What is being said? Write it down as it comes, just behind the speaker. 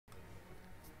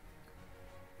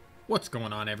What's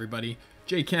going on, everybody?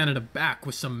 Jay Canada back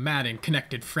with some Madden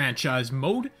connected franchise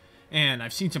mode, and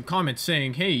I've seen some comments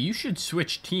saying, hey, you should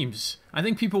switch teams. I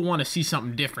think people want to see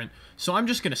something different, so I'm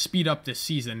just going to speed up this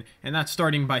season, and that's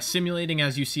starting by simulating.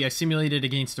 As you see, I simulated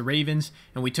against the Ravens,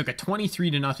 and we took a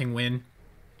 23-0 win.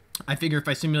 I figure if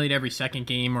I simulate every second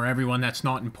game or every one that's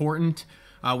not important,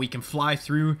 we can fly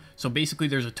through. So basically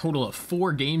there's a total of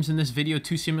 4 games in this video,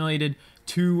 2 simulated,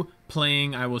 2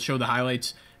 playing. I will show the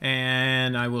highlights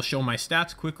and I will show my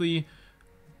stats quickly.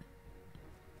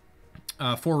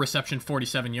 4 reception,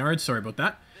 47 yards, sorry about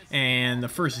that. And the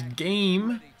first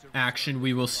game action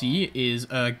we will see is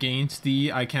against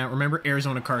the, I can't remember,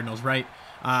 Arizona Cardinals, right?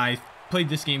 I played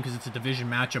this game because it's a division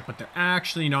matchup, but they're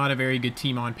actually not a very good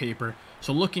team on paper.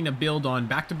 So looking to build on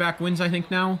back-to-back wins, I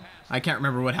think now. I can't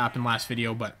remember what happened last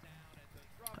video, but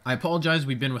I apologize.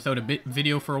 We've been without a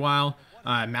video for a while,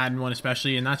 Madden one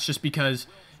especially, and that's just because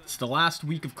it's the last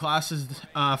week of classes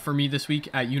for me this week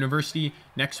at university.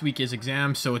 Next week is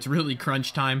exams, so it's really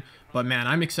crunch time. But man,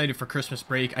 I'm excited for Christmas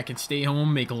break. I can stay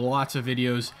home, make lots of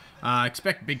videos,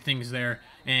 expect big things there.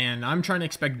 And I'm trying to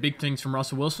expect big things from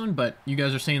Russell Wilson, but you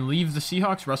guys are saying leave the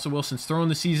Seahawks. Russell Wilson's throwing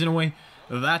the season away.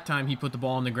 That time he put the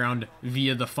ball on the ground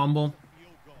via the fumble.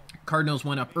 Cardinals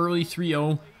went up early,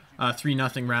 3-0,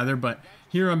 3-0 rather, but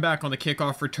here I'm back on the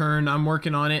kickoff return. I'm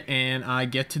working on it, and I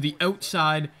get to the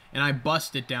outside, and I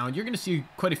bust it down. You're going to see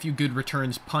quite a few good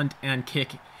returns, punt and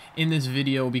kick, in this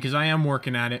video because I am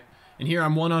working at it. And here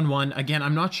I'm one-on-one. Again,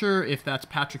 I'm not sure if that's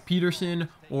Patrick Peterson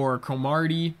or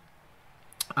Cromartie.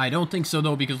 I don't think so,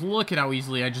 though, because look at how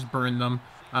easily I just burned them.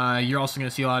 You're also going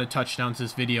to see a lot of touchdowns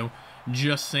this video.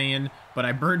 Just saying, but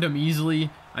I burned them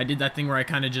easily. I did that thing where I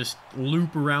kind of just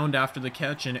loop around after the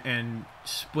catch and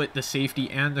split the safety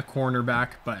and the cornerback.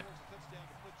 But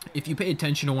if you pay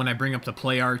attention to when I bring up the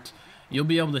play art, you'll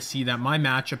be able to see that my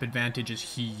matchup advantage is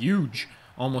huge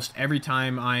almost every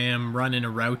time I am running a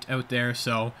route out there.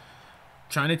 So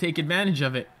trying to take advantage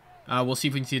of it. We'll see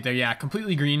if we can see it there. Yeah,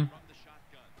 completely green.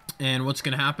 And what's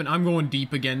going to happen? I'm going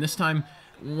deep again. This time,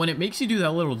 when it makes you do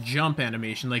that little jump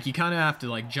animation, like you kind of have to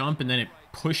like jump and then it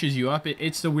pushes you up.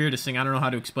 It's the weirdest thing. I don't know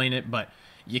how to explain it, but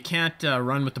you can't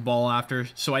run with the ball after.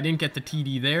 So I didn't get the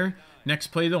TD there. Next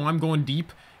play though, I'm going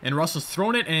deep and Russell's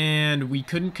thrown it and we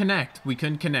couldn't connect. We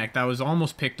couldn't connect. That was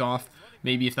almost picked off.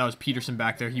 Maybe if that was Peterson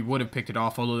back there, he would have picked it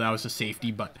off, although that was a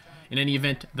safety. But in any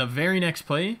event, the very next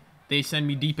play, they send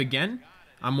me deep again.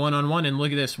 I'm one-on-one and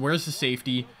look at this. Where's the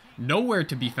safety? Nowhere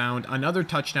to be found. Another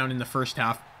touchdown in the first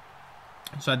half.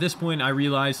 So at this point, I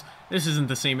realize this isn't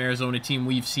the same Arizona team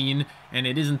we've seen, and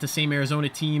it isn't the same Arizona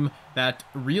team that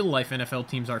real-life NFL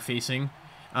teams are facing.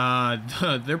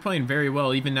 They're playing very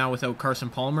well, even now without Carson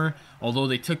Palmer, although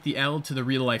they took the L to the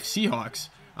real-life Seahawks.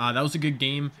 That was a good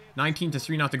game.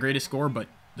 19-3, not the greatest score, but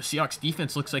the Seahawks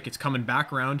defense looks like it's coming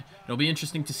back around. It'll be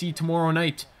interesting to see tomorrow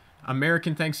night.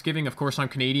 American Thanksgiving, of course I'm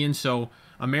Canadian, so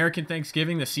American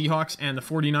Thanksgiving, the Seahawks and the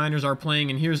 49ers are playing,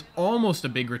 and here's almost a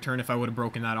big return if I would have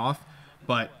broken that off.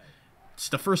 But it's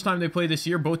the first time they play this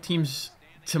year. Both teams,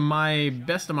 to my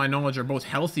best of my knowledge, are both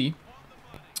healthy.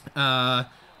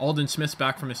 Aldon Smith's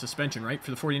back from his suspension, right,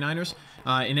 for the 49ers.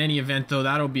 In any event, though,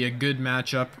 that'll be a good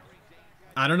matchup.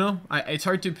 I don't know. It's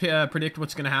hard to predict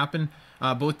what's going to happen.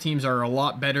 Both teams are a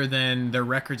lot better than their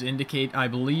records indicate, I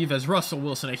believe, as Russell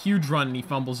Wilson, a huge run, and he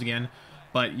fumbles again.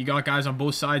 But you got guys on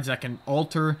both sides that can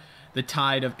alter the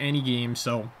tide of any game,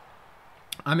 so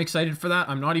I'm excited for that.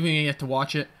 I'm not even going to get to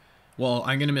watch it. Well,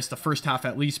 I'm going to miss the first half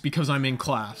at least because I'm in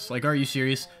class. Like, are you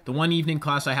serious? The one evening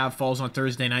class I have falls on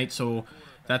Thursday night, so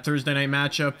that Thursday night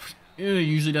matchup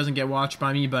usually doesn't get watched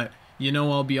by me, but you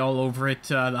know I'll be all over it,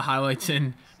 the highlights,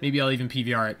 and maybe I'll even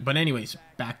PVR it. But anyways,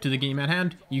 back to the game at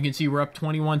hand. You can see we're up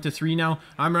 21-3 now.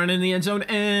 I'm running in the end zone,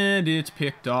 and it's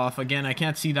picked off. Again, I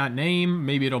can't see that name.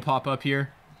 Maybe it'll pop up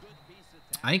here.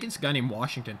 I think it's a guy named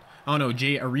Washington. Oh, no,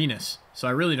 Jay Arenas. So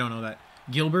I really don't know that.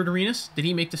 Gilbert Arenas? Did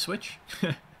he make the switch?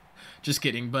 Just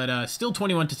kidding, but still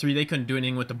 21-3. They couldn't do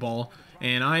anything with the ball.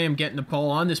 And I am getting the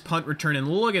ball on this punt return, and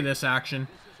look at this action.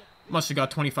 Must have got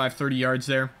 25, 30 yards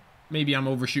there. Maybe I'm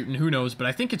overshooting, who knows, but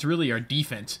I think it's really our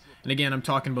defense. And again, I'm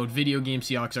talking about video game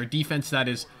Seahawks, our defense that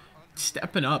is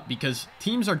stepping up because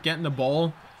teams are getting the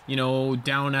ball, you know,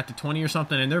 down at the 20 or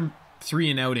something, and they're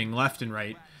 3-and-outing left and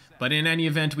right. But in any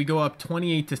event, we go up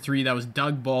 28-3. That was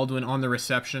Doug Baldwin on the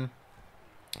reception.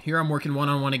 Here I'm working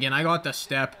one-on-one again. I got the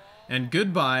step, and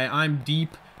goodbye. I'm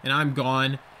deep, and I'm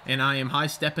gone, and I am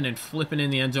high-stepping and flipping in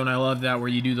the end zone. I love that where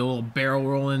you do the little barrel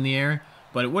roll in the air.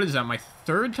 But what is that, my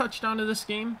 3rd touchdown of this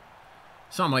game?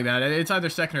 Something like that. It's either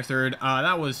 2nd or 3rd.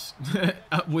 That was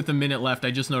with a minute left.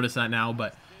 I just noticed that now,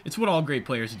 but it's what all great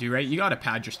players do, right? You got to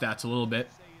pad your stats a little bit.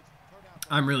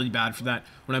 I'm really bad for that.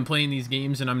 When I'm playing these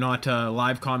games and I'm not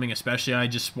live comming especially, I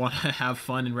just want to have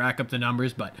fun and rack up the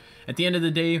numbers. But at the end of the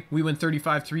day, we win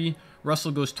 35-3.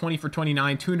 Russell goes 20 for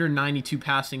 29, 292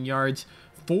 passing yards,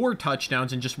 4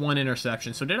 touchdowns, and just 1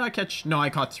 interception. So did I catch? No, I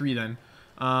caught 3 then.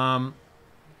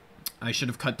 I should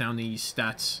have cut down the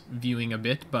stats viewing a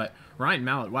bit. But Ryan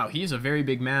Mallett, wow, he's a very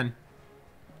big man.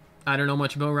 I don't know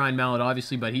much about Ryan Mallett,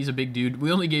 obviously, but he's a big dude.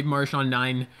 We only gave Marshawn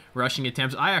 9 rushing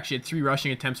attempts. I actually had 3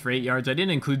 rushing attempts for 8 yards. I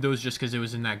didn't include those just because it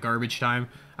was in that garbage time.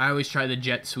 I always try the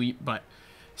jet sweep, but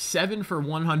 7 for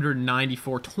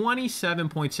 194,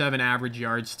 27.7 average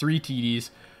yards, 3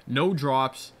 TDs, no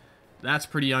drops. That's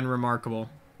pretty unremarkable.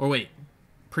 Or wait,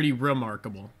 pretty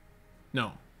remarkable.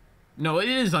 No, it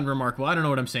is unremarkable. I don't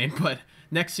know what I'm saying, but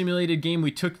next simulated game,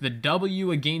 we took the W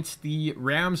against the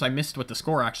Rams. I missed what the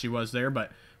score actually was there,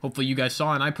 but hopefully you guys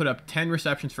saw, and I put up 10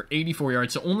 receptions for 84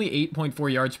 yards, so only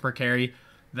 8.4 yards per carry.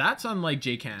 That's unlike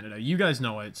J Canada. You guys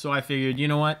know it. So I figured, you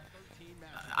know what?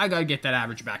 I got to get that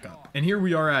average back up. And here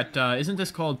we are at, isn't this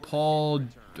called Paul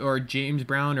or James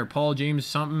Brown or Paul James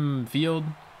something field?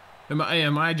 Am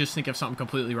I just thinking of something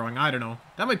completely wrong? I don't know.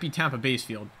 That might be Tampa Bay's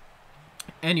field.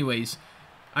 Anyways,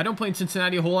 I don't play in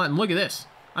Cincinnati a whole lot, and look at this.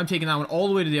 I'm taking that one all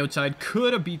the way to the outside.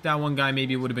 Could have beat that one guy.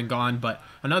 Maybe it would have been gone, but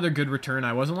another good return.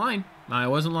 I wasn't lying. I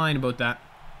wasn't lying about that.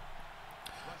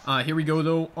 Here we go,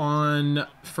 though, on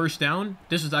first down.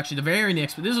 This was actually the very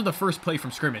next. This is the first play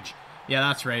from scrimmage. Yeah,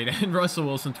 that's right. And Russell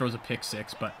Wilson throws a pick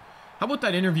 6. But how about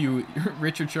that interview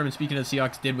Richard Sherman, speaking of the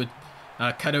Seahawks, did with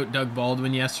cutout Doug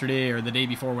Baldwin yesterday or the day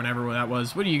before, whenever that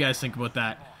was? What do you guys think about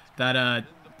that? That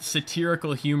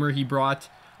satirical humor he brought.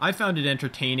 I found it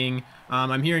entertaining.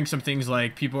 I'm hearing some things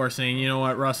like people are saying, you know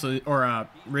what, Russell or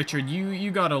Richard, you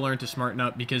got to learn to smarten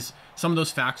up because some of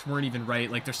those facts weren't even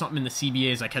right. Like there's something in the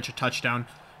CBA as I catch a touchdown,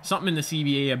 something in the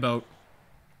CBA about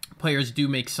players do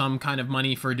make some kind of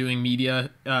money for doing media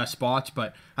spots,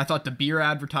 but I thought the beer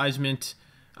advertisement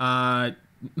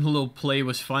little play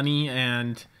was funny,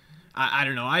 and I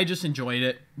don't know, I just enjoyed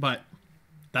it, but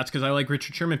that's because I like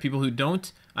Richard Sherman. People who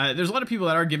don't, there's a lot of people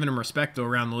that are giving him respect though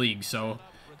around the league, so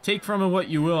take from it what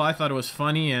you will. I thought it was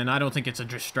funny, and I don't think it's a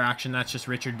distraction. That's just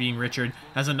Richard being Richard.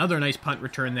 Has another nice punt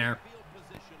return there.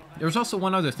 There was also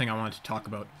one other thing I wanted to talk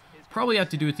about. Probably had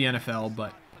to do with the NFL,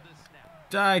 but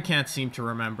I can't seem to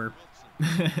remember.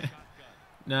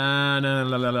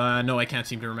 No, I can't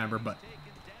seem to remember, but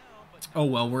oh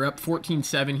well, we're up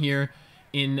 14-7 here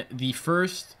in the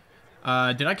first.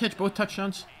 Did I catch both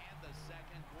touchdowns?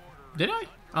 Did I?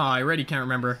 Oh, I already can't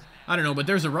remember. I don't know, but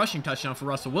there's a rushing touchdown for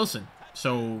Russell Wilson.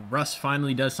 So Russ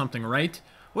finally does something right.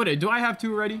 What, do I have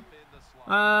 2 already?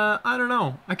 I don't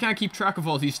know. I can't keep track of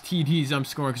all these TDs I'm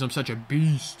scoring because I'm such a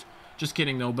beast. Just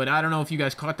kidding though, but I don't know if you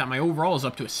guys caught that. My overall is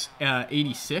up to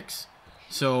 86.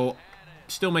 So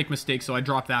still make mistakes, so I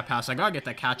dropped that pass. I gotta get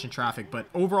that catch in traffic, but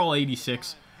overall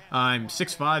 86. I'm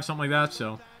 6'5", something like that,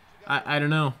 so I don't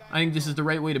know. I think this is the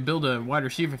right way to build a wide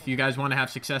receiver if you guys want to have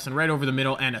success. And right over the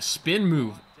middle, and a spin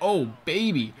move. Oh,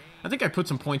 baby. I think I put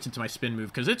some points into my spin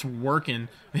move because it's working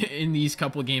in these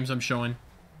couple of games I'm showing.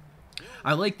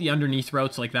 I like the underneath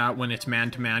routes like that when it's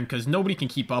man-to-man because nobody can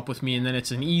keep up with me, and then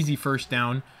it's an easy first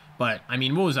down. But, I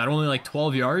mean, what was that? Only like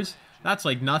 12 yards? That's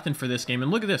like nothing for this game.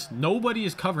 And look at this. Nobody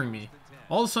is covering me.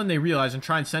 All of a sudden they realize and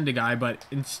try and send a guy, but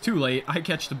it's too late. I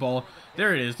catch the ball.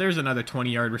 There it is. There's another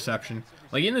 20-yard reception.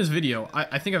 Like in this video,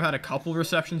 I think I've had a couple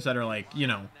receptions that are like, you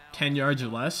know, 10 yards or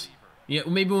less. Yeah,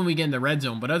 maybe when we get in the red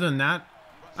zone. But other than that,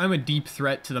 I'm a deep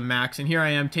threat to the max. And here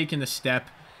I am taking the step.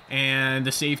 And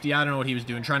the safety, I don't know what he was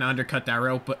doing, trying to undercut that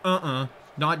route. But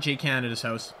not J Canada's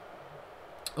house.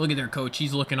 Look at their coach.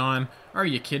 He's looking on. Are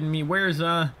you kidding me? Where is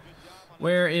why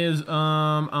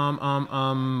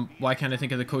can't I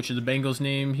think of the coach of the Bengals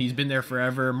name? He's been there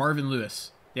forever. Marvin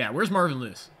Lewis. Yeah, where's Marvin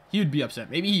Lewis? He would be upset.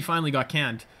 Maybe he finally got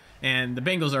canned. And the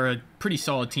Bengals are a pretty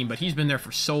solid team, but he's been there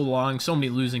for so long, so many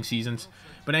losing seasons.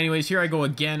 But anyways, here I go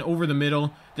again over the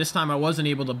middle. This time I wasn't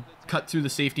able to cut through the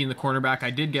safety and the cornerback.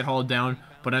 I did get hauled down,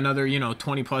 but another,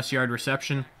 20-plus yard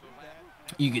reception.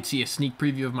 You could see a sneak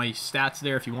preview of my stats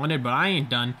there if you wanted, but I ain't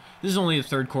done. This is only the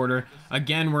third quarter.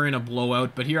 Again, we're in a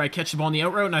blowout, but here I catch the ball in the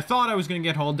out route, and I thought I was going to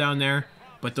get hauled down there.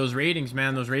 But those ratings,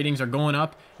 man, those ratings are going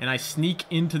up, and I sneak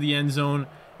into the end zone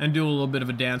and do a little bit of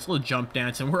a dance, a little jump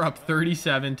dance, and we're up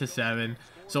 37-7.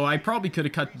 So I probably could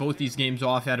have cut both these games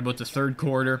off at about the third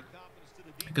quarter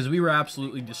because we were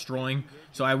absolutely destroying.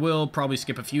 So I will probably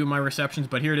skip a few of my receptions,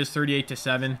 but here it is,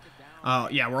 38-7.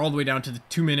 Yeah, we're all the way down to the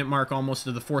 2-minute mark, almost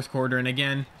to the fourth quarter. And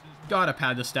again, gotta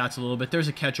pad the stats a little bit. There's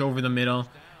a catch over the middle.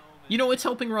 It's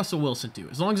helping Russell Wilson too.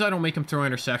 As long as I don't make him throw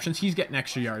interceptions, he's getting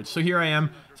extra yards. So here I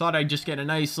am. Thought I'd just get a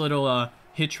nice little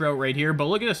hitch route right here. But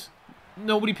look at this.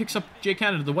 nobody picks up Jay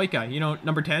Canada, the white guy. You know,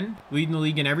 number 10, leading the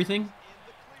league in everything.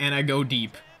 And I go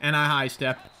deep. And I high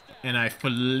step. And I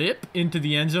flip into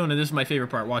the end zone. And this is my favorite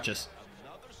part. Watch this.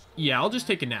 Yeah, I'll just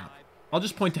take a nap. I'll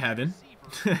just point to heaven.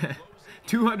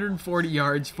 240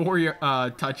 yards,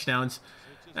 4 touchdowns.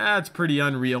 That's pretty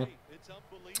unreal.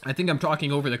 I think I'm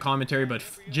talking over the commentary, but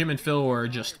Jim and Phil were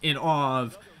just in awe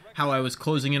of how I was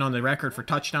closing in on the record for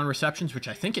touchdown receptions, which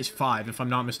I think is 5, if I'm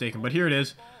not mistaken. But here it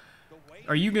is.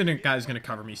 Are you guys gonna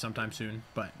cover me sometime soon?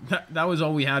 But that was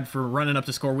all we had for running up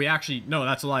the score. We actually, no,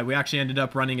 that's a lie. We actually ended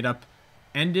up running it up.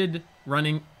 Ended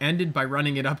by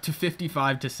running it up to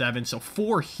 55-7. So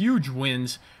 4 huge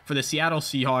wins for the Seattle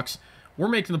Seahawks. We're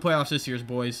making the playoffs this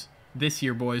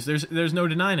year, boys. There's no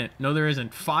denying it. No, there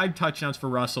isn't. 5 touchdowns for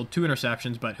Russell, 2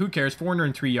 interceptions, but who cares?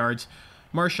 403 yards.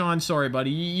 Marshawn, sorry,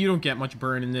 buddy, you don't get much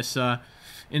burn in this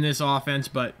offense.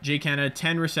 But Jay Canada,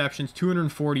 10 receptions,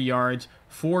 240 yards,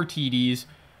 4 TDs.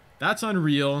 That's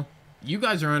unreal. You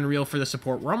guys are unreal for the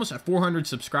support. We're almost at 400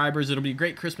 subscribers. It'll be a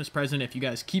great Christmas present if you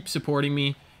guys keep supporting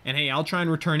me. And hey, I'll try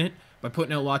and return it by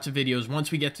putting out lots of videos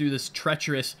once we get through this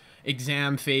treacherous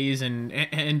exam phase and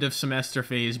end of semester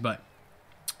phase. But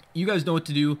you guys know what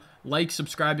to do. Like,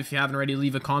 subscribe if you haven't already.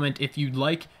 Leave a comment if you'd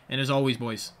like. And as always,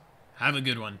 boys, have a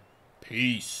good one.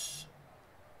 Peace.